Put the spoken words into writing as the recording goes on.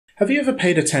Have you ever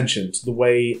paid attention to the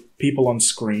way people on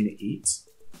screen eat?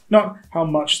 Not how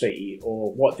much they eat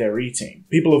or what they're eating.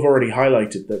 People have already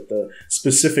highlighted that the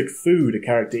specific food a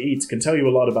character eats can tell you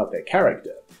a lot about their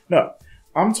character. No,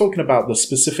 I'm talking about the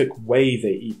specific way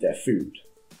they eat their food.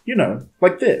 You know,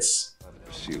 like this.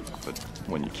 Pursuit, but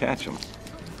when you catch them...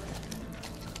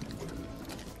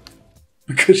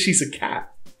 Because she's a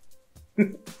cat.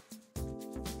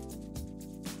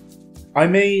 I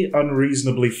may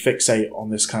unreasonably fixate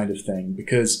on this kind of thing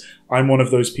because I'm one of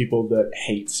those people that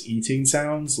hates eating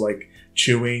sounds, like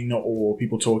chewing or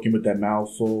people talking with their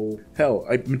mouth full. Hell,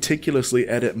 I meticulously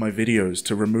edit my videos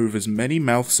to remove as many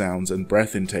mouth sounds and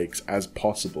breath intakes as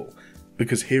possible,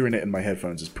 because hearing it in my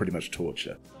headphones is pretty much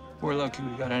torture. We're lucky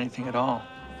we got anything at all.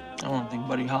 I don't think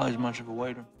Buddy Holly's much of a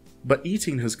waiter. But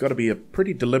eating has got to be a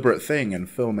pretty deliberate thing in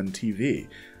film and TV.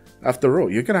 After all,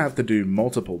 you're going to have to do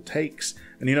multiple takes,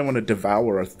 and you don't want to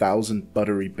devour 1,000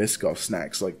 buttery Biscoff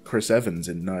snacks like Chris Evans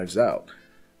in Knives Out.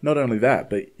 Not only that,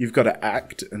 but you've got to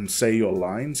act and say your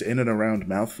lines in and around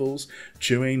mouthfuls,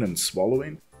 chewing and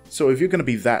swallowing. So if you're going to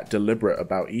be that deliberate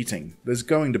about eating, there's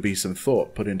going to be some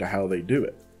thought put into how they do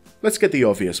it. Let's get the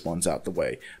obvious ones out the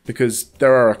way, because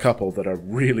there are a couple that are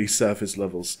really surface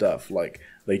level stuff, like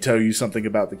they tell you something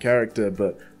about the character,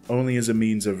 but only as a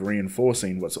means of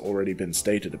reinforcing what's already been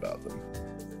stated about them.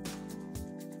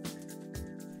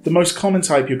 The most common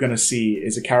type you're going to see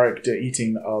is a character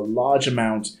eating a large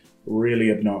amount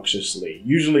really obnoxiously,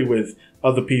 usually with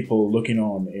other people looking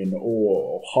on in awe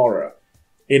or horror.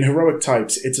 In heroic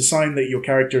types, it's a sign that your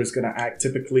character is going to act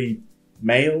typically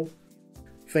male.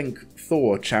 Think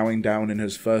Thor chowing down in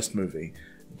his first movie,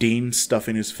 Dean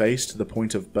stuffing his face to the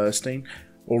point of bursting,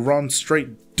 or Ron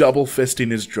straight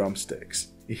double-fisting his drumsticks.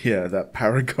 Yeah, that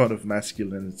paragon of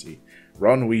masculinity.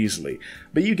 Ron Weasley.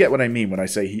 But you get what I mean when I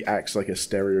say he acts like a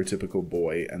stereotypical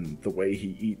boy, and the way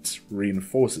he eats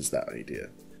reinforces that idea.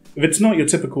 If it's not your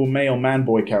typical male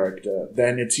man-boy character,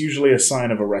 then it's usually a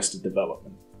sign of arrested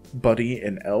development. Buddy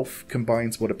in Elf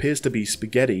combines what appears to be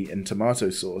spaghetti and tomato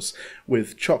sauce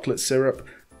with chocolate syrup,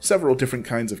 several different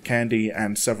kinds of candy,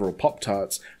 and several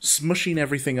Pop-Tarts, smushing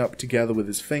everything up together with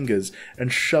his fingers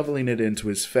and shoveling it into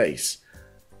his face.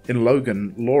 In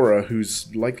Logan, Laura,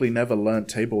 who's likely never learnt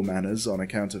table manners on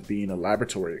account of being a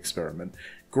laboratory experiment,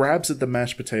 grabs at the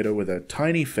mashed potato with her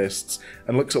tiny fists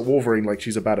and looks at Wolverine like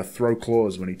she's about to throw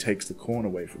claws when he takes the corn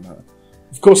away from her.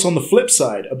 Of course, on the flip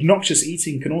side, obnoxious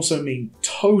eating can also mean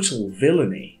total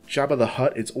villainy. Jabba the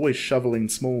Hutt is always shoveling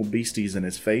small beasties in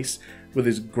his face with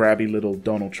his grabby little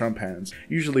Donald Trump hands,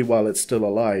 usually while it's still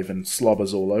alive and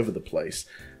slobbers all over the place.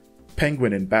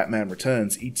 Penguin in Batman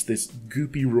Returns eats this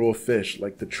goopy raw fish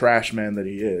like the trash man that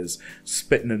he is,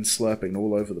 spitting and slurping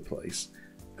all over the place.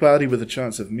 Cloudy with a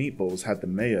Chance of Meatballs had the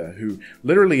mayor, who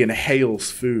literally inhales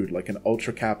food like an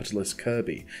ultra-capitalist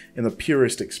Kirby in the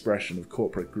purest expression of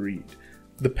corporate greed.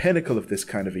 The pinnacle of this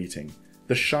kind of eating,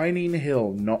 the shining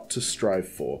hill not to strive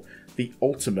for, the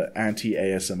ultimate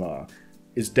anti-ASMR,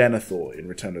 is Denethor in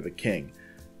Return of the King.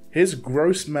 His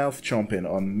gross mouth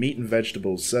chomping on meat and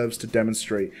vegetables serves to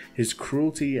demonstrate his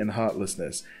cruelty and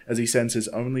heartlessness as he sends his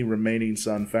only remaining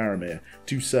son Faramir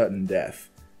to certain death.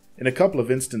 In a couple of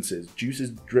instances, juices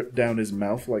drip down his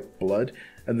mouth like blood,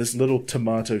 and this little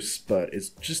tomato spurt is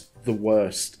just the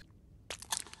worst.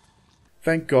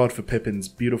 Thank God for Pippin's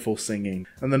beautiful singing,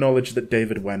 and the knowledge that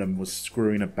David Wenham was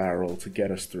screwing a barrel to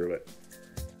get us through it.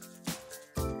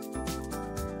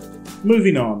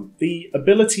 Moving on, the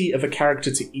ability of a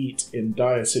character to eat in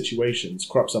dire situations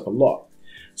crops up a lot.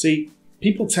 See,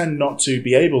 people tend not to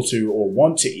be able to or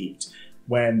want to eat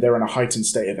when they're in a heightened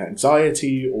state of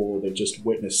anxiety or they just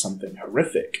witnessed something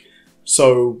horrific.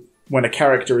 So, when a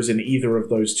character is in either of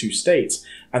those two states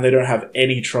and they don't have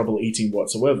any trouble eating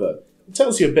whatsoever, it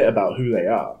tells you a bit about who they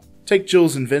are. Take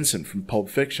Jules and Vincent from Pulp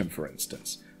Fiction, for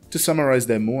instance. To summarize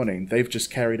their morning, they've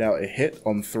just carried out a hit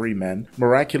on 3 men,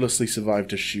 miraculously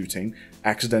survived a shooting,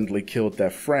 accidentally killed their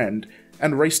friend,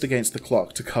 and raced against the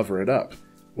clock to cover it up.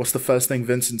 What's the first thing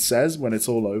Vincent says when it's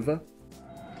all over?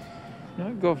 You know,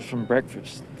 I'd go for some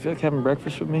breakfast. Feel like having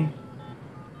breakfast with me?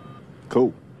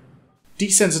 Cool.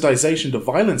 Desensitization to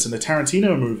violence in a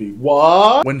Tarantino movie.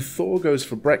 What? When Thor goes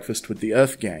for breakfast with the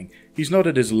Earth Gang, he's not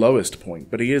at his lowest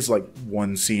point, but he is like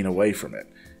one scene away from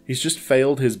it. He's just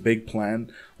failed his big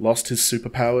plan, lost his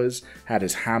superpowers, had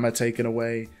his hammer taken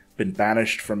away, been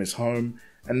banished from his home,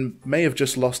 and may have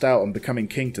just lost out on becoming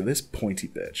king to this pointy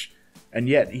bitch. And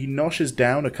yet, he noshes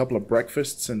down a couple of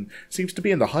breakfasts and seems to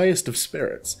be in the highest of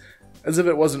spirits. As if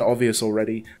it wasn't obvious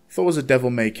already, Thor's a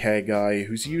devil-may-care guy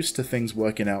who's used to things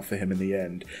working out for him in the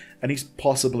end, and he's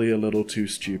possibly a little too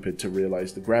stupid to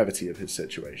realize the gravity of his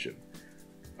situation.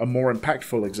 A more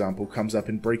impactful example comes up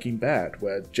in Breaking Bad,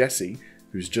 where Jesse,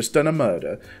 who's just done a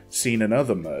murder, seen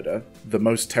another murder, the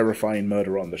most terrifying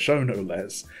murder on the show no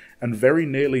less, and very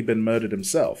nearly been murdered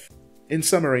himself. In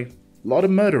summary, a lot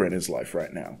of murder in his life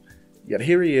right now. Yet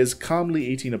here he is, calmly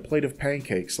eating a plate of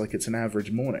pancakes like it's an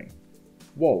average morning.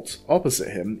 Walt, opposite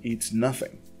him, eats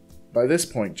nothing. By this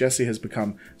point, Jesse has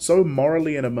become so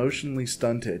morally and emotionally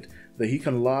stunted that he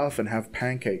can laugh and have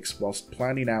pancakes whilst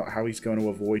planning out how he's going to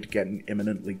avoid getting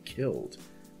imminently killed.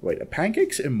 Wait, are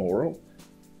pancakes immoral?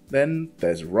 Then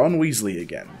there's Ron Weasley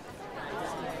again.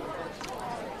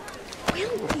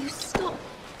 Will you stop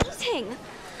eating?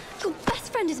 Your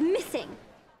best friend is missing.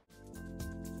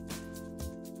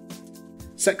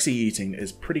 Sexy eating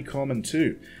is pretty common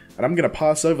too, and I'm going to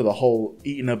pass over the whole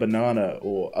eating a banana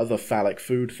or other phallic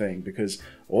food thing because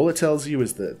all it tells you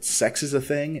is that sex is a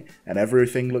thing and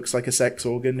everything looks like a sex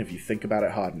organ if you think about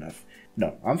it hard enough.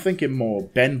 No, I'm thinking more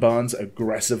Ben Barnes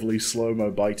aggressively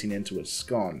slow-mo biting into a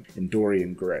scone in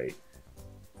Dorian Gray.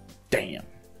 Damn.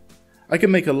 I can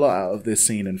make a lot out of this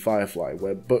scene in Firefly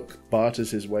where Book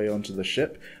barters his way onto the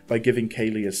ship by giving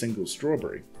Kaylee a single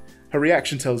strawberry. Her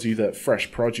reaction tells you that fresh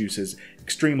produce is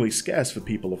extremely scarce for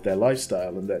people of their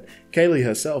lifestyle and that Kaylee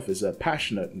herself is a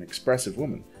passionate and expressive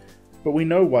woman. But we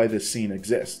know why this scene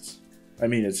exists. I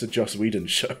mean, it's a Joss Whedon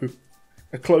show.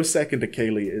 A close second to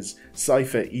Kaylee is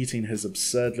Cypher eating his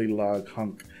absurdly large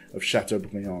hunk of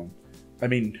Chateaubriand. I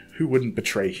mean, who wouldn't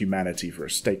betray humanity for a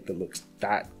steak that looks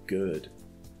that good?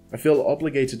 I feel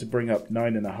obligated to bring up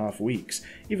 9.5 weeks,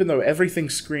 even though everything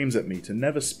screams at me to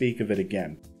never speak of it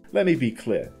again. Let me be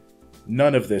clear.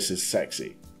 None of this is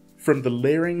sexy. From the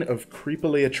leering of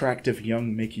creepily attractive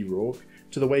young Mickey Rourke,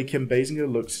 to the way Kim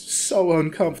Basinger looks so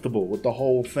uncomfortable with the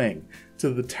whole thing, to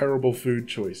the terrible food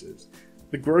choices.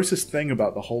 The grossest thing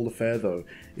about the whole affair, though,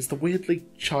 is the weirdly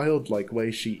childlike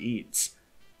way she eats.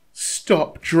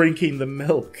 Stop drinking the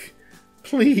milk!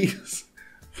 Please!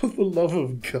 For the love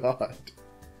of God!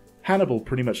 Hannibal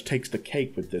pretty much takes the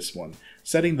cake with this one,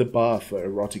 setting the bar for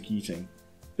erotic eating.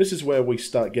 This is where we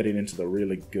start getting into the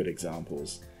really good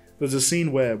examples. There's a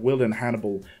scene where Will and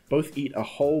Hannibal both eat a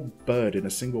whole bird in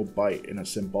a single bite in a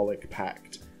symbolic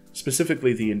pact,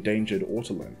 specifically the endangered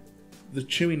ortolan. The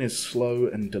chewing is slow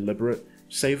and deliberate,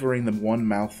 savouring the one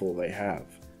mouthful they have.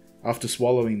 After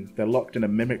swallowing, they're locked in a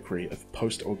mimicry of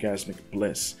post-orgasmic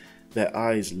bliss, their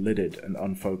eyes lidded and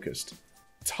unfocused.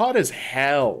 It's hot as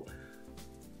hell!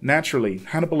 Naturally,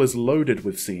 Hannibal is loaded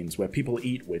with scenes where people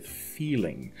eat with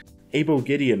feeling. Abel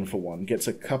Gideon, for one, gets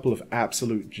a couple of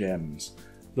absolute gems.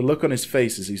 The look on his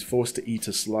face as he's forced to eat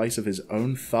a slice of his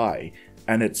own thigh,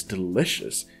 and it's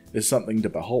delicious, is something to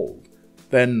behold.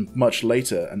 Then, much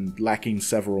later, and lacking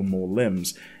several more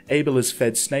limbs, Abel is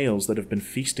fed snails that have been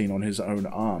feasting on his own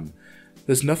arm.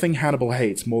 There's nothing Hannibal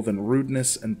hates more than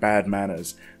rudeness and bad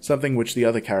manners, something which the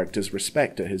other characters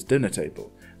respect at his dinner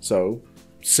table. So,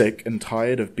 sick and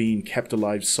tired of being kept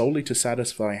alive solely to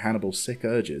satisfy Hannibal's sick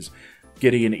urges,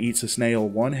 Gideon eats a snail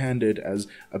one-handed as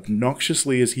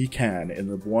obnoxiously as he can in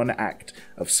the one act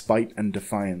of spite and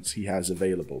defiance he has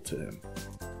available to him.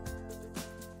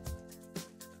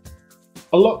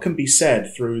 A lot can be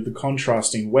said through the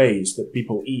contrasting ways that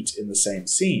people eat in the same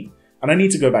scene, and I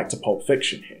need to go back to Pulp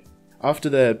Fiction here. After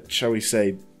their, shall we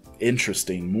say,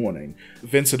 interesting morning,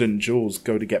 Vincent and Jules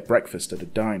go to get breakfast at a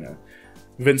diner.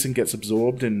 Vincent gets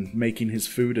absorbed in making his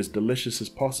food as delicious as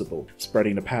possible,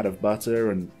 spreading a pat of butter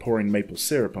and pouring maple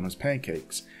syrup on his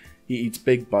pancakes. He eats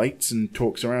big bites and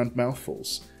talks around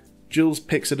mouthfuls. Jules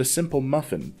picks at a simple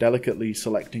muffin, delicately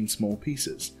selecting small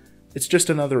pieces. It's just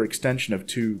another extension of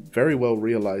two very well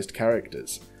realized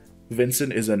characters.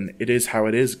 Vincent is an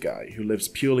it-is-how-it-is guy who lives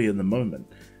purely in the moment.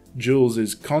 Jules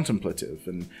is contemplative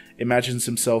and imagines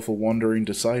himself a wandering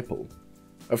disciple.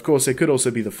 Of course, it could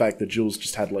also be the fact that Jules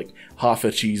just had like half a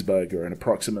cheeseburger and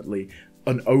approximately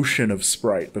an ocean of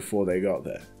Sprite before they got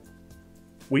there.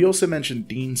 We also mentioned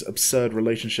Dean's absurd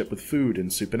relationship with food in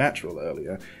Supernatural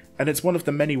earlier, and it's one of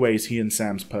the many ways he and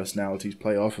Sam's personalities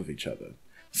play off of each other.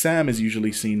 Sam is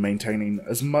usually seen maintaining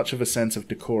as much of a sense of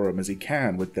decorum as he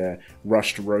can with their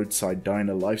rushed roadside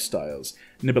diner lifestyles,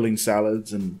 nibbling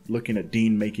salads and looking at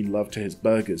Dean making love to his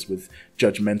burgers with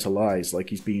judgmental eyes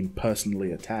like he's being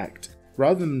personally attacked.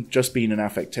 Rather than just being an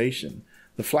affectation,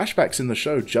 the flashbacks in the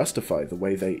show justify the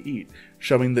way they eat,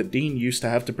 showing that Dean used to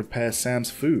have to prepare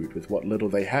Sam's food with what little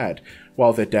they had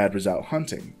while their dad was out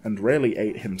hunting, and rarely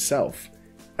ate himself.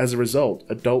 As a result,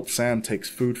 adult Sam takes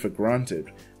food for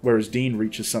granted, whereas Dean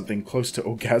reaches something close to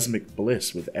orgasmic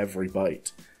bliss with every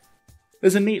bite.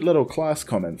 There's a neat little class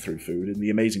comment through food in The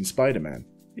Amazing Spider-Man.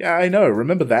 Yeah, I know,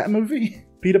 remember that movie?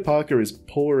 Peter Parker is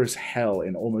poor as hell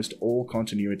in almost all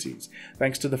continuities,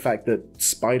 thanks to the fact that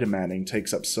Spider-Manning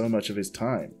takes up so much of his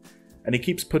time, and he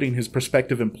keeps putting his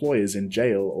prospective employers in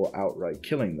jail or outright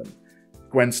killing them.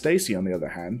 Gwen Stacy, on the other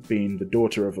hand, being the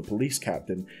daughter of a police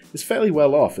captain, is fairly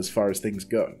well off as far as things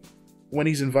go. When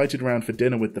he's invited round for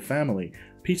dinner with the family,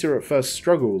 Peter at first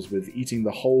struggles with eating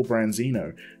the whole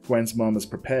branzino Gwen's mom has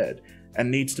prepared, and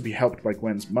needs to be helped by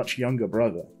Gwen's much younger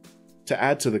brother. To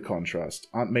add to the contrast,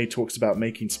 Aunt May talks about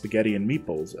making spaghetti and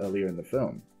meatballs earlier in the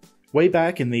film. Way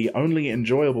back in the only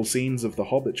enjoyable scenes of the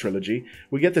Hobbit trilogy,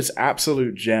 we get this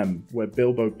absolute gem where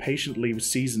Bilbo patiently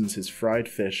seasons his fried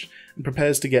fish and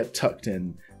prepares to get tucked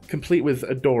in, complete with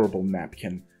adorable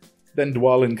napkin. Then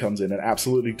Dwalin comes in and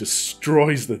absolutely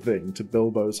destroys the thing to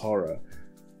Bilbo's horror.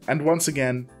 And once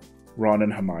again, Ron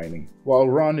and Hermione. While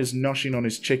Ron is noshing on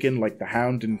his chicken like the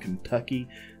hound in Kentucky,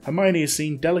 Hermione is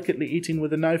seen delicately eating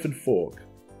with a knife and fork.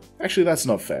 Actually, that's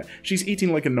not fair. She's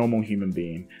eating like a normal human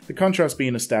being. The contrast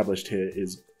being established here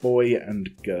is boy and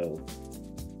girl.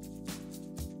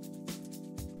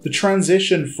 The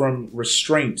transition from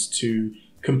restraint to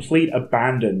complete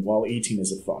abandon while eating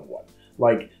is a fun one.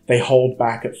 Like, they hold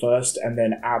back at first and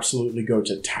then absolutely go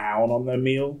to town on their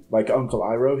meal, like Uncle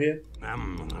Iroh here.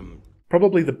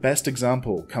 Probably the best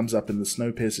example comes up in the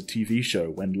Snowpiercer TV show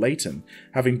when Leighton,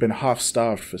 having been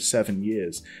half-starved for 7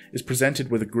 years, is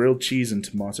presented with a grilled cheese and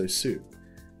tomato soup.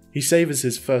 He savors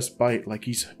his first bite like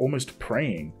he's almost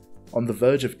praying, on the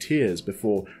verge of tears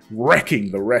before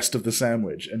wrecking the rest of the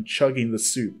sandwich and chugging the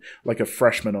soup like a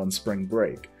freshman on spring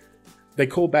break. They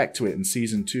call back to it in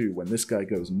Season 2 when this guy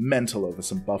goes mental over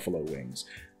some buffalo wings,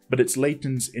 but it's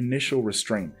Leighton's initial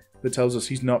restraint that tells us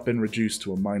he's not been reduced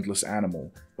to a mindless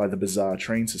animal by the bizarre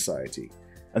train society,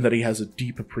 and that he has a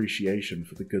deep appreciation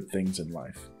for the good things in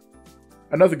life.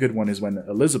 Another good one is when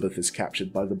Elizabeth is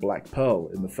captured by the Black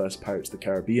Pearl in the first Pirates of the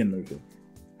Caribbean movie.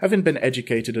 Having been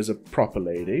educated as a proper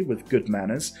lady with good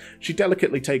manners, she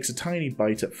delicately takes a tiny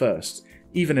bite at first,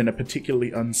 even in a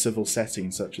particularly uncivil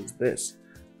setting such as this.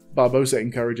 Barbossa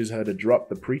encourages her to drop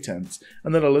the pretense,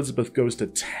 and then Elizabeth goes to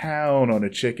town on a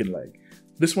chicken leg.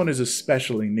 This one is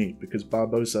especially neat because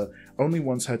Barbossa only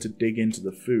wants her to dig into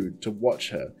the food to watch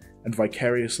her and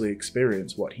vicariously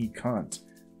experience what he can't.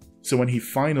 So when he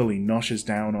finally noshes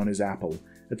down on his apple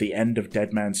at the end of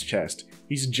Dead Man's Chest,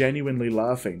 he's genuinely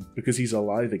laughing because he's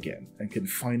alive again and can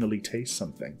finally taste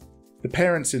something. The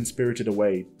parents in Spirited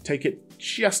Away take it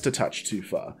just a touch too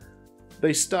far.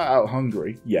 They start out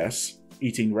hungry, yes.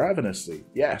 Eating ravenously,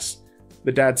 yes.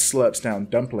 The dad slurps down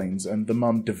dumplings and the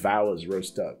mum devours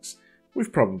roast ducks.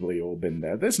 We've probably all been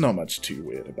there. There's not much too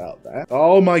weird about that.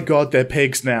 Oh my god, they're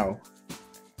pigs now.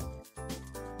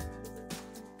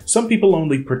 Some people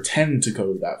only pretend to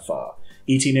go that far,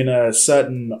 eating in a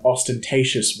certain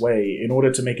ostentatious way in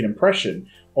order to make an impression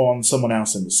on someone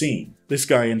else in the scene. This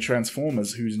guy in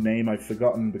Transformers, whose name I've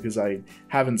forgotten because I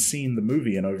haven't seen the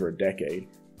movie in over a decade,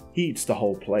 he eats the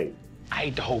whole plate. I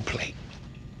ate the whole plate.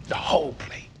 The whole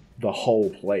plate. The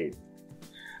whole plate.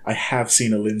 I have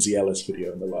seen a Lindsay Ellis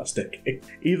video in the last decade.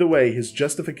 Either way, his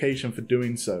justification for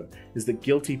doing so is that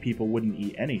guilty people wouldn't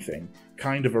eat anything,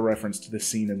 kind of a reference to this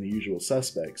scene in The Usual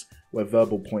Suspects, where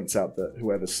Verbal points out that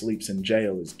whoever sleeps in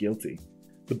jail is guilty.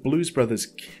 The Blues Brothers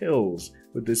kills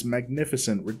with this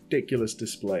magnificent, ridiculous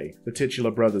display the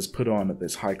titular brothers put on at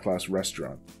this high-class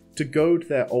restaurant. To goad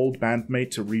their old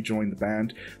bandmate to rejoin the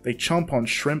band, they chomp on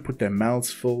shrimp with their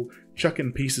mouths full,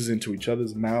 chucking pieces into each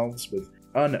other's mouths with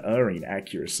unerring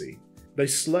accuracy. They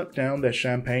slurp down their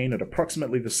champagne at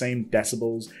approximately the same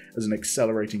decibels as an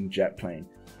accelerating jet plane.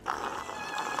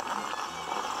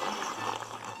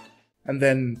 And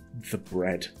then the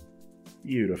bread.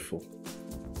 Beautiful.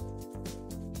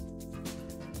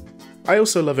 I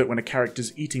also love it when a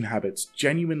character's eating habits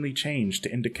genuinely change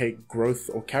to indicate growth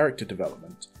or character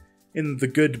development. In The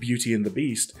Good, Beauty and the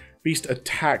Beast, Beast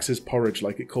attacks his porridge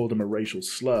like it called him a racial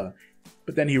slur,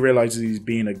 but then he realizes he's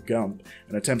being a gump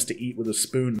and attempts to eat with a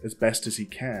spoon as best as he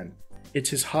can. It's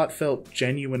his heartfelt,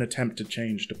 genuine attempt to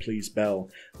change to please Belle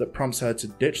that prompts her to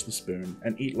ditch the spoon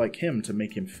and eat like him to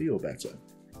make him feel better.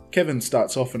 Kevin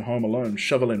starts off in Home Alone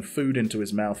shoveling food into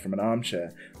his mouth from an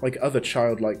armchair, like other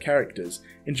childlike characters,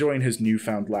 enjoying his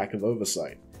newfound lack of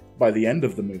oversight. By the end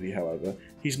of the movie, however,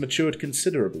 he's matured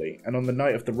considerably, and on the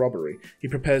night of the robbery, he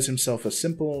prepares himself a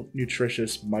simple,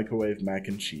 nutritious microwave mac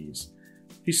and cheese.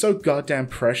 He's so goddamn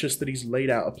precious that he's laid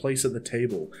out a place at the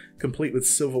table, complete with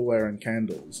silverware and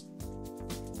candles.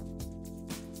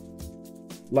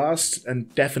 Last,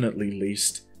 and definitely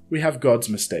least, we have God's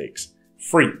mistakes.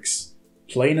 Freaks.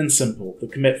 Plain and simple,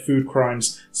 that commit food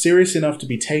crimes serious enough to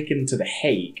be taken to The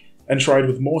Hague and tried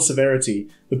with more severity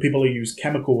the people who use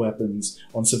chemical weapons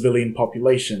on civilian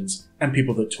populations and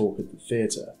people that talk at the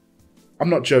theatre. I'm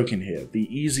not joking here.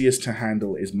 The easiest to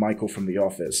handle is Michael from The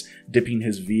Office, dipping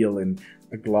his veal in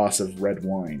a glass of red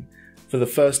wine. For the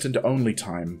first and only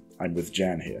time, I'm with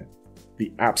Jan here.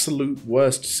 The absolute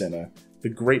worst sinner, the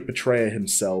great betrayer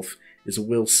himself, is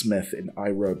Will Smith in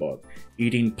iRobot,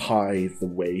 eating pie the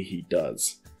way he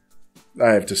does. I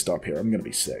have to stop here, I'm gonna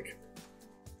be sick.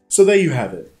 So there you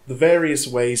have it, the various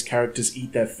ways characters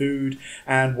eat their food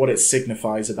and what it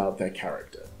signifies about their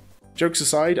character. Jokes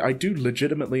aside, I do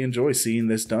legitimately enjoy seeing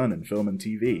this done in film and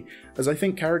TV, as I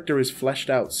think character is fleshed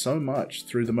out so much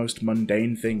through the most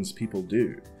mundane things people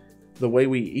do. The way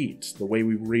we eat, the way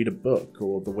we read a book,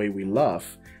 or the way we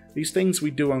laugh, these things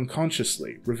we do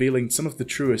unconsciously, revealing some of the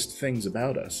truest things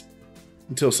about us.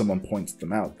 Until someone points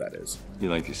them out, that is. You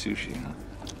like your sushi, huh?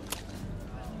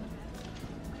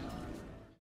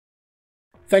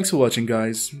 Thanks for watching,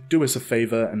 guys. Do us a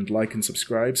favor and like and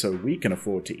subscribe so we can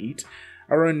afford to eat.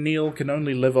 Our own Neil can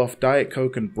only live off Diet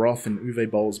Coke and broth in Uwe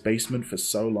Boll's basement for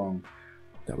so long.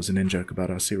 That was an in-joke about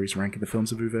our series ranking the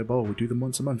films of Uwe Boll. We do them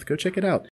once a month. Go check it out.